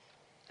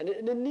 And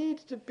there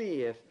needs to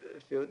be, I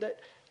feel,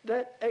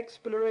 that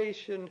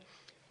exploration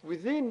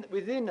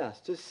within us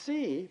to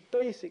see,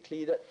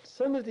 basically, that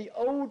some of the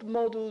old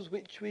models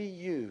which we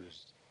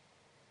use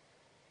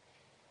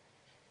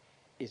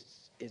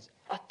is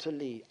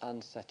utterly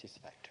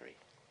unsatisfactory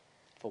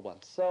for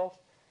oneself,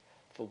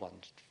 for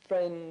one's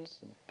friends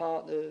and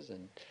partners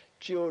and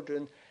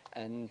children,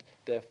 and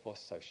therefore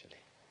socially.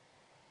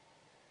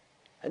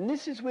 And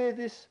this is where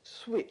this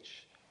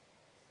switch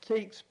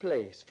takes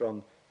place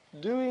from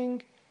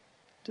doing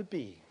to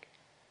being,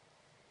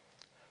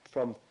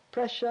 from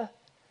pressure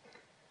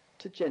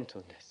to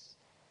gentleness.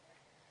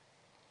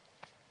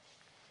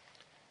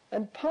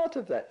 And part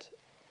of that,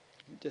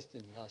 just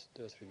in the last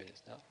 2 or 3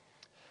 minutes now,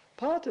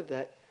 part of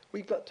that,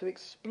 we've got to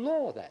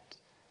explore that.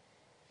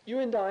 You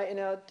and I, in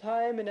our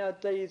time, in our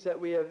days that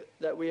we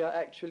are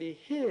actually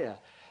here,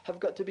 have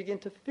got to begin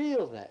to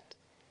feel that.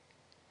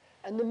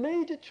 And the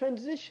major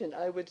transition,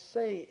 I would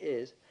say,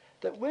 is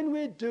that when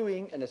we're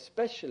doing, and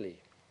especially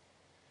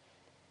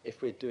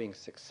if we're doing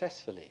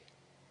successfully,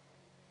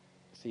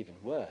 it's even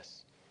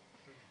worse.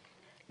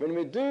 When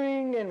we're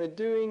doing and we're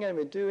doing and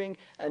we're doing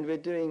and we're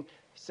doing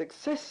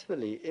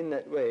successfully in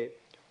that way,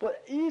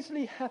 what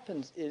easily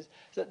happens is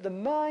that the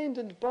mind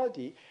and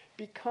body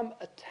become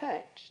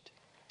attached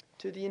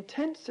to the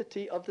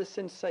intensity of the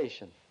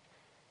sensation.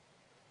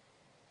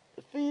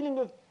 The feeling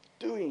of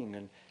doing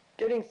and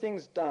getting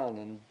things done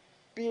and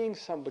being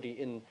somebody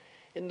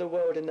in the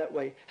world in that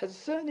way has a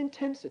certain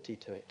intensity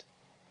to it.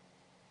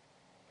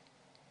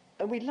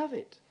 And we love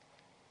it.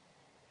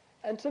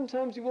 And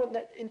sometimes we want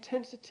that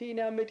intensity in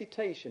our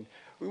meditation.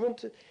 We want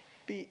to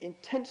be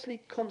intensely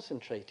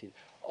concentrated,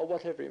 or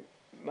whatever it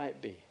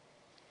might be.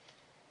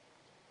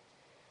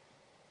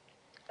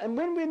 And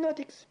when we're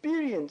not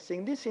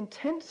experiencing this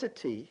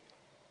intensity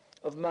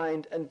of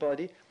mind and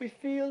body, we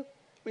feel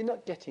we're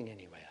not getting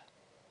anywhere.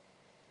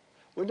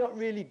 We're not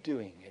really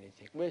doing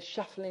anything. We're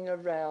shuffling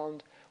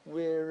around.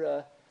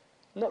 We're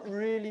not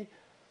really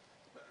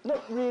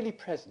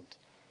present.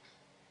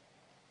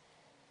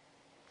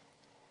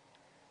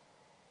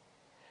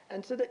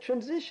 And so that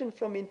transition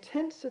from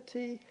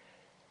intensity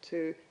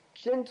to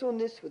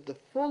gentleness with the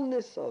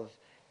fullness of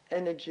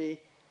energy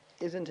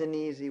isn't an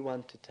easy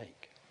one to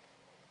take.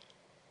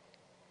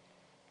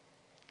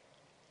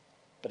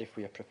 But if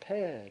we are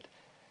prepared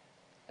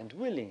and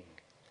willing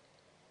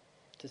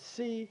to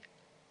see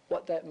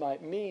what that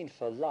might mean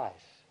for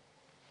life,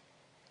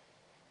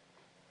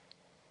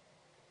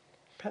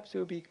 perhaps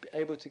we'll be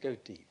able to go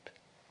deep.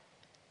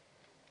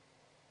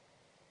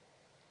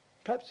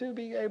 Perhaps we'll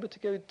be able to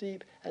go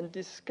deep and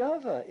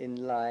discover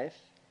in life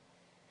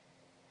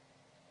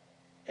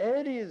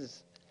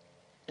areas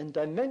and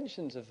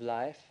dimensions of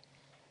life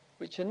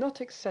which are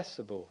not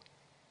accessible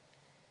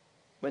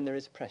when there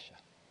is pressure,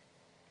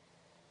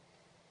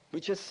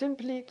 which are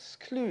simply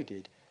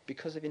excluded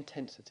because of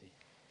intensity.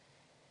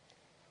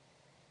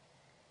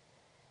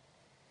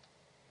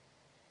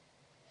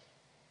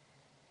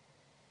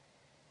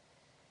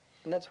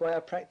 And that's why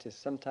our practice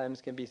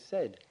sometimes can be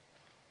said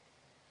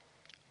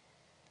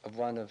of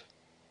one of,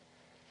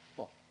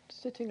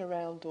 sitting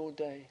around all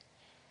day,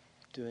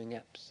 doing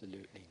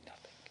absolutely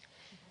nothing.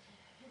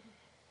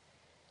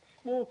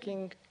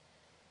 Walking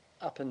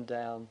up and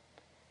down,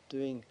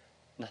 doing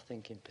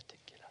nothing in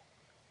particular.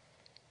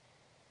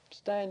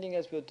 Standing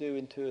as we'll do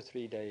in 2 or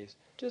 3 days,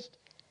 just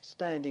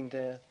standing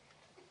there,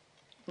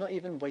 not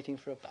even waiting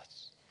for a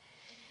bus.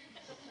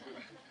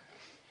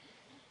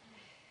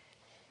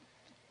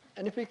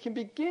 And if we can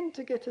begin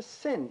to get a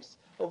sense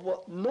of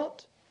what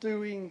not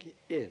doing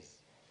is,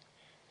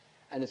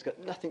 and it's got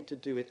nothing to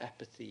do with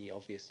apathy,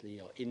 obviously,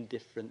 or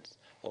indifference,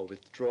 or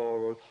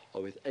withdrawal,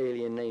 or with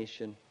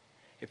alienation.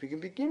 If we can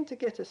begin to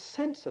get a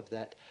sense of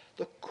that,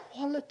 the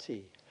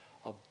quality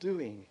of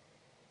doing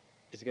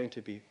is going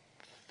to be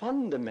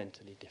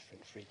fundamentally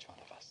different for each one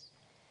of us.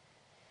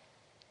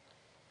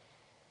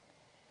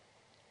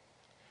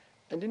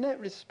 And in that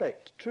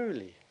respect,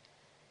 truly,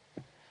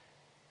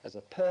 as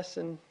a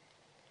person,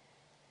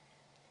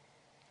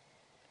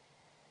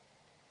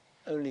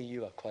 only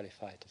you are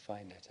qualified to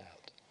find that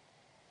out.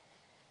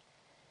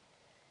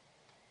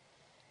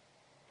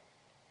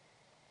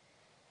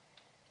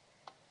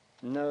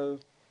 No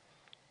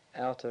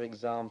outer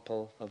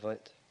example of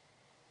it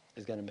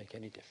is going to make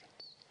any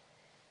difference.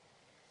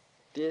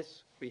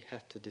 This we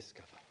have to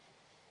discover.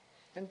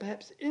 And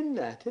perhaps in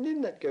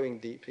that going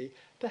deeply,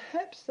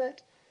 perhaps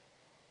that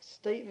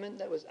statement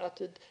that was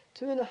uttered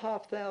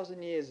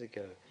 2,500 years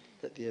ago,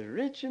 that the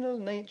original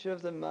nature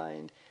of the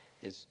mind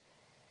is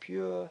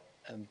pure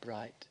and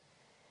bright,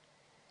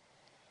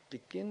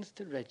 begins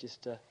to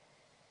register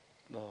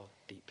more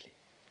deeply.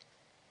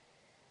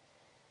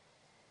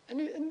 And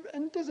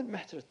it doesn't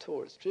matter at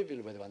all. It's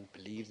trivial whether one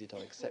believes it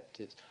or accepts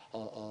it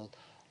or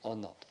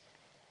not.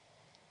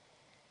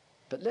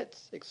 But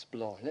let's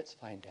explore, let's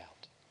find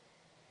out.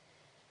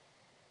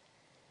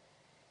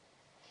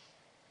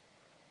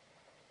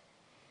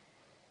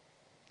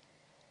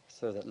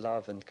 so that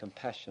love and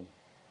compassion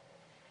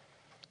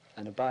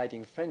and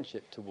abiding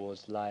friendship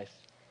towards life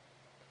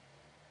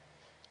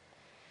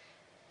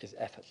is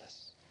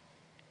effortless.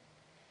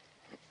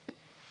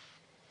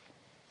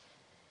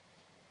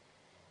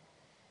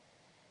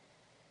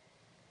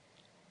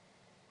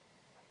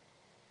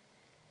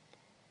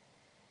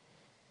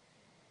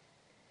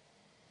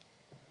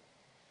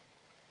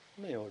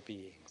 May all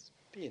beings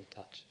be in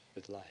touch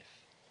with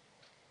life.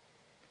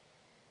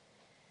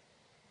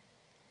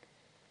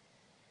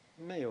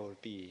 May all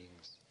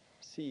beings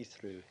see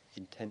through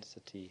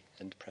intensity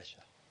and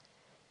pressure.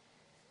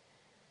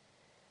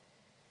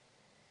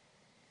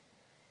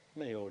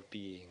 May all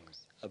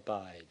beings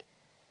abide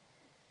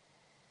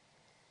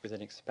with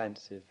an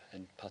expansive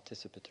and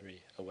participatory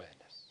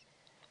awareness.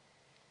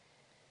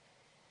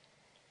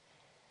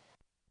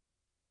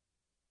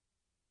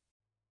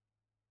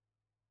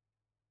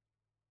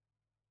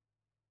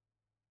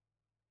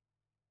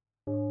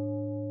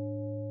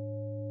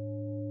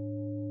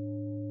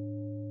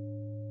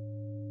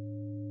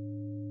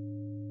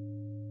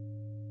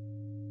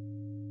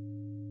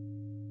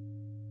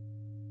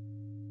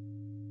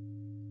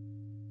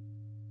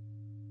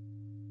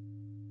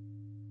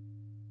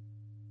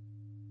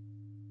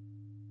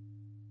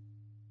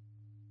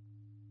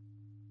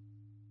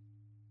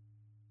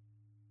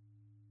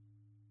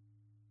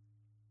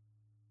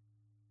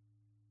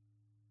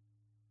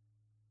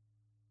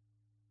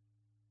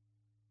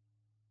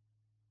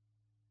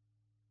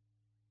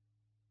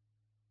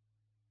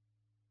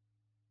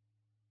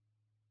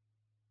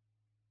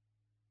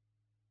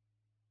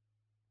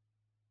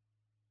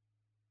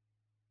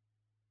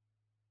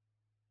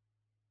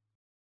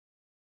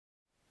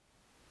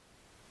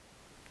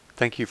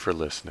 Thank you for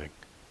listening.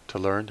 To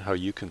learn how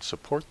you can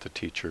support the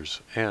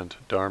teachers and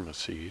Dharma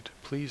Seed,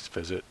 please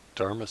visit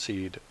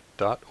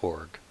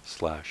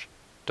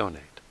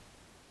dharmaseed.org/donate.